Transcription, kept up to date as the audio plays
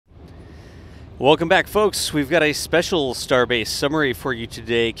Welcome back, folks. We've got a special Starbase summary for you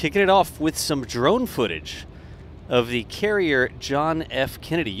today, kicking it off with some drone footage of the carrier John F.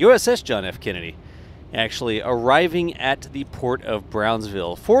 Kennedy, USS John F. Kennedy, actually arriving at the port of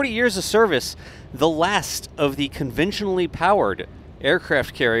Brownsville. 40 years of service, the last of the conventionally powered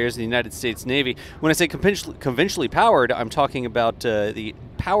aircraft carriers in the United States Navy. When I say conventionally powered, I'm talking about the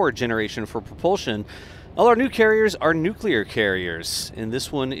power generation for propulsion. All our new carriers are nuclear carriers, and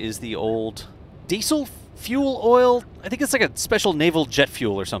this one is the old diesel fuel oil. I think it's like a special naval jet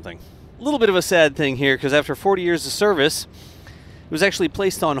fuel or something. A little bit of a sad thing here, because after 40 years of service, it was actually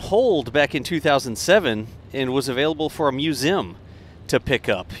placed on hold back in 2007 and was available for a museum to pick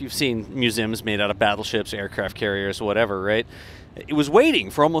up. You've seen museums made out of battleships, aircraft carriers, whatever, right? It was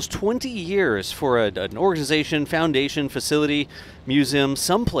waiting for almost 20 years for an organization, foundation, facility, museum,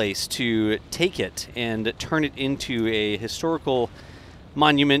 someplace to take it and turn it into a historical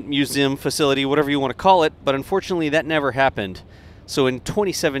monument, museum, facility, whatever you want to call it, but unfortunately that never happened. So in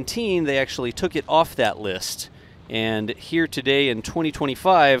 2017, they actually took it off that list. And here today in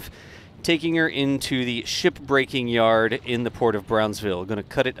 2025, taking her into the shipbreaking yard in the port of Brownsville. Going to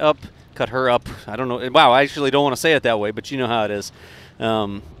cut her up. I don't know. Wow, I actually don't want to say it that way, but you know how it is. They're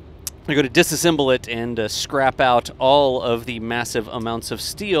going to disassemble it and scrap out all of the massive amounts of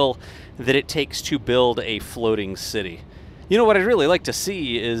steel that it takes to build a floating city. You know what I'd really like to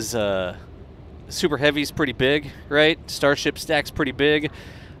see is Super Heavy's pretty big, right? Starship stack's pretty big.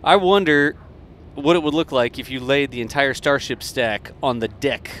 I wonder what it would look like if you laid the entire Starship stack on the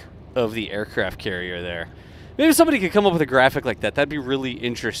deck of the aircraft carrier there. Maybe somebody could come up with a graphic like that. That'd be really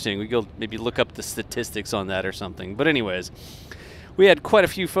interesting. We could maybe look up the statistics on that or something. But anyways, we had quite a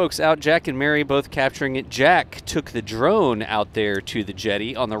few folks out. Jack and Mary both capturing it. Jack took the drone out there to the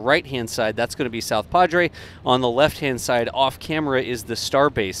jetty. On the right-hand side, that's going to be South Padre. On the left-hand side, off-camera, is the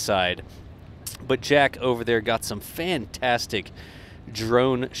Starbase side. But Jack over there got some fantastic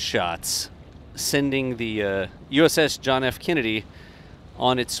drone shots, sending the USS John F. Kennedy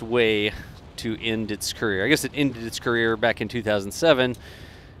on its way to end its career. I guess it ended its career back in 2007,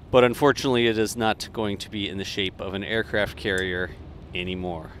 but unfortunately it is not going to be in the shape of an aircraft carrier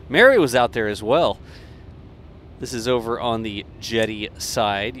anymore. Mary was out there as well. This is over on the jetty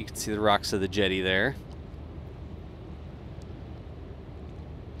side. You can see the rocks of the jetty there.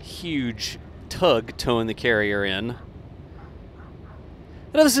 Huge tug towing the carrier in.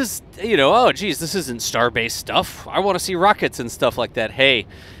 Now this is, you know, oh geez, this isn't Starbase stuff. I want to see rockets and stuff like that. Hey,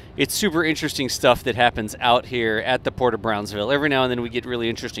 it's super interesting stuff that happens out here at the port of Brownsville. Every now and then we get really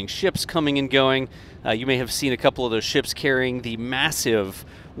interesting ships coming and going. You may have seen a couple of those ships carrying the massive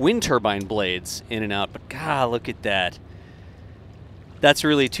wind turbine blades in and out. But God, look at that. That's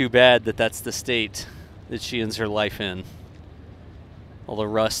really too bad that that's the state that she ends her life in. All the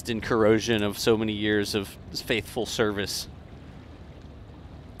rust and corrosion of so many years of faithful service.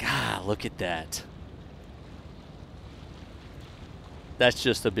 God, look at that. That's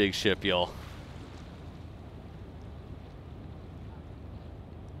just a big ship, y'all.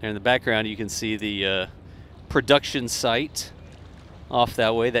 There in the background, you can see the production site off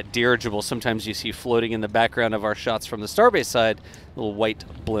that way, that dirigible sometimes you see floating in the background of our shots from the Starbase side, little white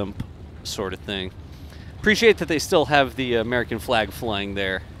blimp sort of thing. Appreciate that they still have the American flag flying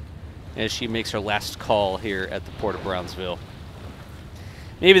there as she makes her last call here at the port of Brownsville.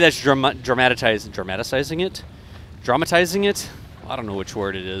 Maybe that's dramatizing it? I don't know which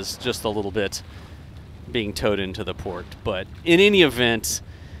word it is, just a little bit being towed into the port. But in any event,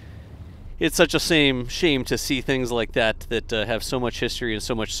 it's such a shame to see things like that have so much history and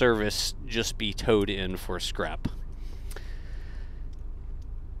so much service just be towed in for scrap.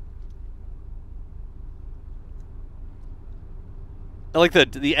 I like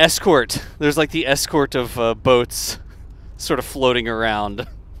the escort. There's like the escort of boats sort of floating around,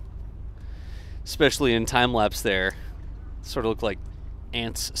 especially in time-lapse there. Sort of look like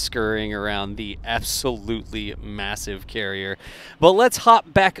ants scurrying around the absolutely massive carrier. But let's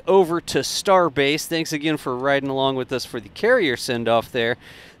hop back over to Starbase. Thanks again for riding along with us for the carrier send-off there.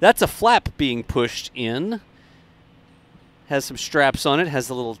 That's a flap being pushed in. Has some straps on it.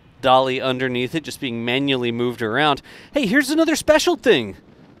 Has a little dolly underneath it, just being manually moved around. Hey, here's another special thing.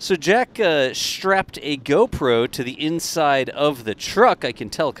 So Jack strapped a GoPro to the inside of the truck. I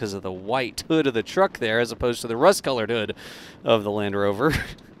can tell because of the white hood of the truck there as opposed to the rust-colored hood of the Land Rover.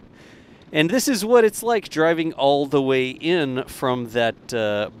 And this is what it's like driving all the way in from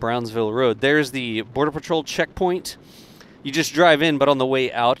that Brownsville road. There's the Border Patrol checkpoint. You just drive in, but on the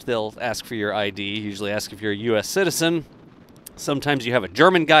way out, they'll ask for your ID, usually ask if you're a U.S. citizen. Sometimes you have a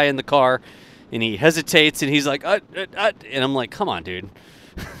German guy in the car, and he hesitates, and he's like, and I'm like, come on, dude.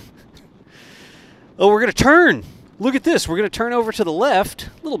 Oh, we're going to turn. Look at this. We're going to turn over to the left.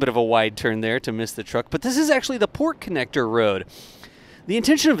 A little bit of a wide turn there to miss the truck, but this is actually the port connector road. The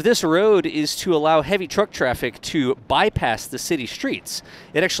intention of this road is to allow heavy truck traffic to bypass the city streets.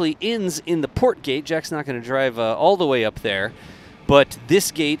 It actually ends in the port gate. Jack's not going to drive all the way up there, but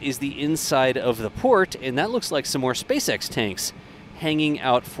this gate is the inside of the port, and that looks like some more SpaceX tanks hanging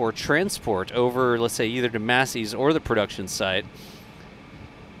out for transport over, let's say, either to Masseys or the production site.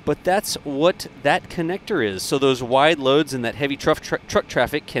 But that's what that connector is. So those wide loads and that heavy truck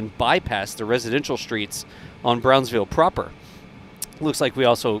traffic can bypass the residential streets on Brownsville proper. Looks like we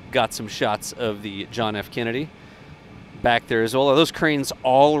also got some shots of the John F Kennedy back there as well. Are those cranes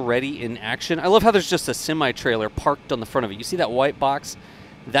already in action? I love how there's just a semi-trailer parked on the front of it. You see that white box?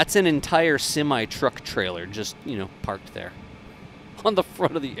 That's an entire semi-truck trailer just, you know, parked there on the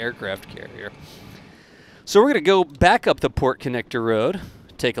front of the aircraft carrier. So we're going to go back up the port connector road,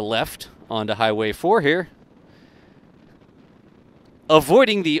 take a left onto Highway 4 here,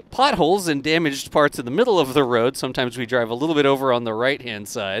 avoiding the potholes and damaged parts in the middle of the road. Sometimes we drive a little bit over on the right-hand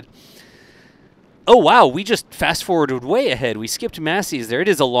side. Oh, wow, we just fast-forwarded way ahead. We skipped Masseys there. It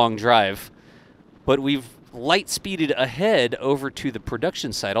is a long drive, but we've light-speeded ahead over to the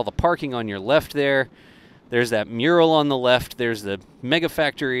production site. All the parking on your left there. There's that mural on the left. There's the Mega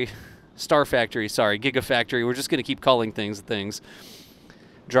Factory, Star Factory, sorry, Gigafactory. We're just going to keep calling things things.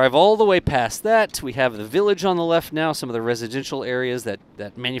 Drive all the way past that. We have the village on the left now, some of the residential areas, that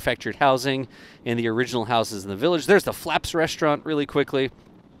manufactured housing and the original houses in the village. There's the Flaps restaurant really quickly.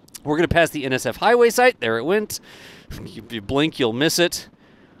 We're going to pass the NSF highway site. There it went. If you blink, you'll miss it.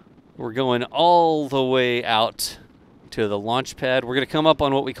 We're going all the way out to the launch pad. We're going to come up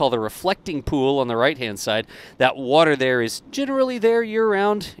on what we call the reflecting pool on the right-hand side. That water there is generally there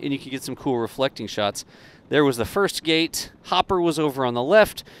year-round, and you can get some cool reflecting shots. There was the first gate. Hopper was over on the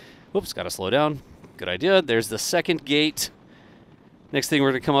left. Whoops, got to slow down. Good idea. There's the second gate. Next thing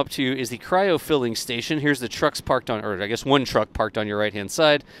we're going to come up to is the cryo-filling station. Here's the trucks parked on, or I guess one truck parked on your right-hand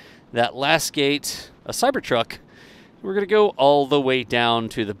side. That last gate, a Cybertruck. We're going to go all the way down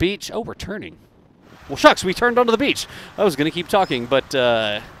to the beach. Oh, we're turning. Well, shucks, we turned onto the beach. I was going to keep talking, but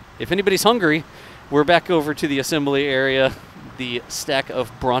if anybody's hungry, we're back over to the assembly area. The stack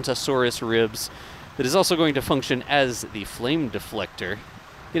of Brontosaurus ribs that is also going to function as the flame deflector.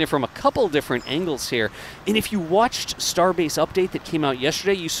 Getting it from a couple different angles here. And if you watched Starbase Update that came out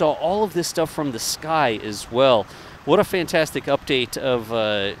yesterday, you saw all of this stuff from the sky as well. What a fantastic update of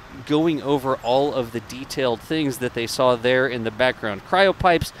going over all of the detailed things that they saw there in the background.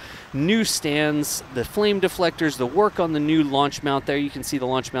 Cryopipes, new stands, the flame deflectors, the work on the new launch mount there. You can see the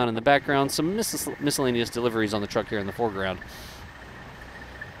launch mount in the background. Some miscellaneous deliveries on the truck here in the foreground.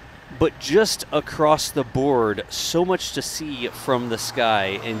 But just across the board, so much to see from the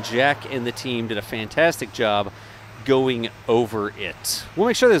sky, and Jack and the team did a fantastic job going over it. We'll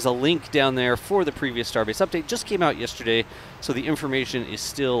make sure there's a link down there for the previous Starbase update. Just came out yesterday, so the information is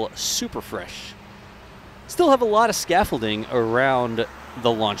still super fresh. Still have a lot of scaffolding around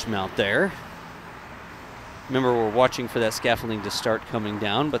the launch mount there. Remember, we're watching for that scaffolding to start coming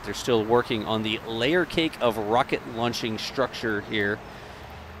down, but they're still working on the layer cake of rocket launching structure here.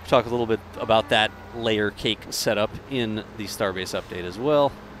 Talk a little bit about that layer cake setup in the Starbase update as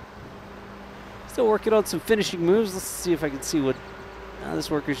well. Still working on some finishing moves. Let's see if I can see what this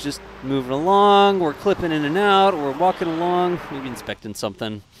worker's just moving along. We're clipping in and out. We're walking along, maybe inspecting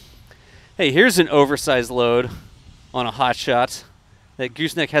something. Hey, here's an oversized load on a hot shot. That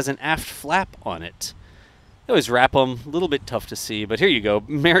gooseneck has an aft flap on it. They always wrap them. A little bit tough to see, but here you go.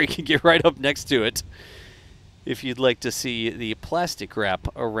 Mary can get right up next to it if you'd like to see the plastic wrap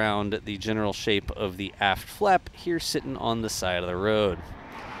around the general shape of the aft flap here sitting on the side of the road.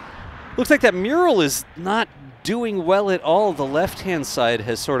 Looks like that mural is not doing well at all. The left-hand side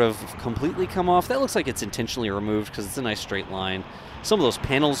has sort of completely come off. That looks like it's intentionally removed because it's a nice straight line. Some of those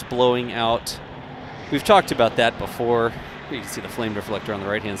panels blowing out. We've talked about that before. You can see the flame deflector on the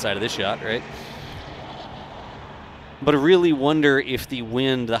right-hand side of this shot, right? But I really wonder if the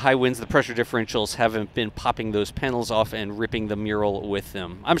wind, the high winds, the pressure differentials haven't been popping those panels off and ripping the mural with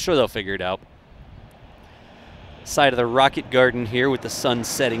them. I'm sure they'll figure it out. Side of the rocket garden here with the sun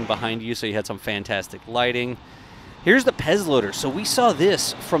setting behind you, so you had some fantastic lighting. Here's the Pez Loader. So we saw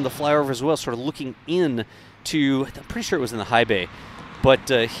this from the flyover as well, sort of looking in to, I'm pretty sure it was in the high bay, but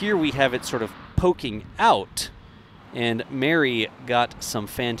here we have it sort of poking out. And Mary got some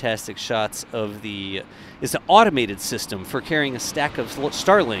fantastic shots of it's an automated system for carrying a stack of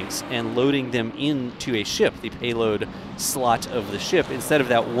Starlinks and loading them into a ship, the payload slot of the ship, instead of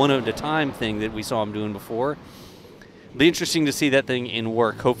that one at a time thing that we saw him doing before. It'll be interesting to see that thing in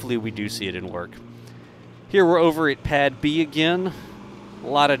work. Hopefully we do see it in work. Here we're over at Pad B again. A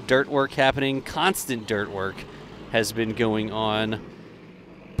lot of dirt work happening. Constant dirt work has been going on.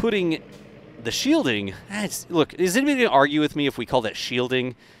 Putting the shielding... Look, is anybody going to argue with me if we call that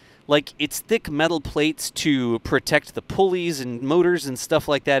shielding? Like, it's thick metal plates to protect the pulleys and motors and stuff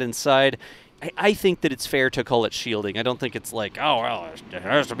like that inside. I think that it's fair to call it shielding. I don't think it's like, oh, well, it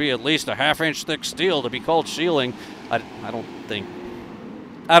has to be at least a half-inch thick steel to be called shielding. I don't think...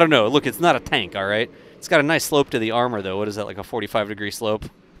 I don't know. Look, it's not a tank, all right? It's got a nice slope to the armor, though. What is that, like a 45-degree slope?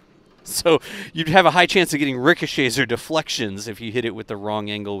 So you'd have a high chance of getting ricochets or deflections if you hit it with the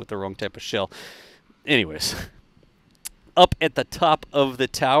wrong angle with the wrong type of shell. Anyways, up at the top of the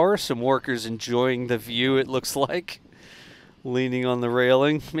tower, some workers enjoying the view, it looks like. Leaning on the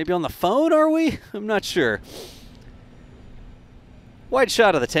railing. Maybe on the phone, are we? I'm not sure. Wide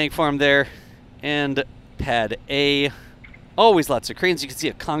shot of the tank farm there. And Pad A. Always lots of cranes. You can see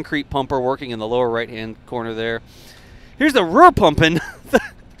a concrete pumper working in the lower right-hand corner there. Here's the rur pumping.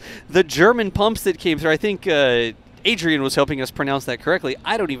 The German pumps that came through. I think Adrian was helping us pronounce that correctly.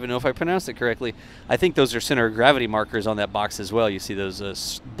 I don't even know if I pronounced it correctly. I think those are center of gravity markers on that box as well. You see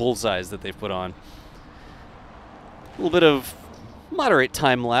those bullseyes that they've put on. A little bit of moderate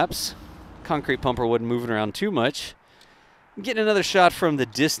time lapse. Concrete pumper wasn't moving around too much. Getting another shot from the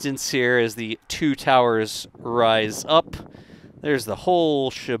distance here as the two towers rise up. There's the whole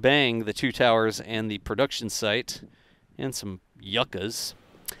shebang, the two towers and the production site. And some yuccas.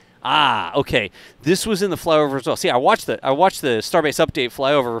 Ah, okay. This was in the flyover as well. See, I watched the Starbase Update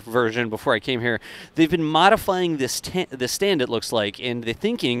flyover version before I came here. They've been modifying this the stand, it looks like, and they're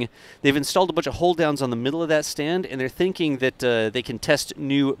thinking they've installed a bunch of hold downs on the middle of that stand, and they're thinking that they can test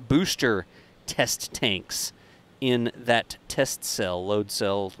new booster test tanks in that test cell, load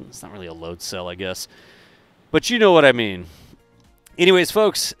cell. It's not really a load cell, I guess, but you know what I mean. Anyways,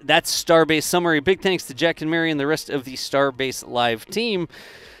 folks, that's Starbase Summary. Big thanks to Jack and Mary and the rest of the Starbase Live team.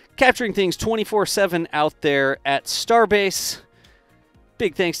 Capturing things 24/7 out there at Starbase.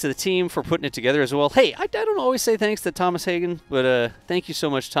 Big thanks to the team for putting it together as well. Hey, I don't always say thanks to Thomas Hayden, but thank you so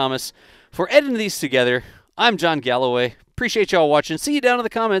much, Thomas, for editing these together. I'm John Galloway. Appreciate y'all watching. See you down in the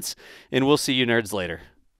comments, and we'll see you nerds later.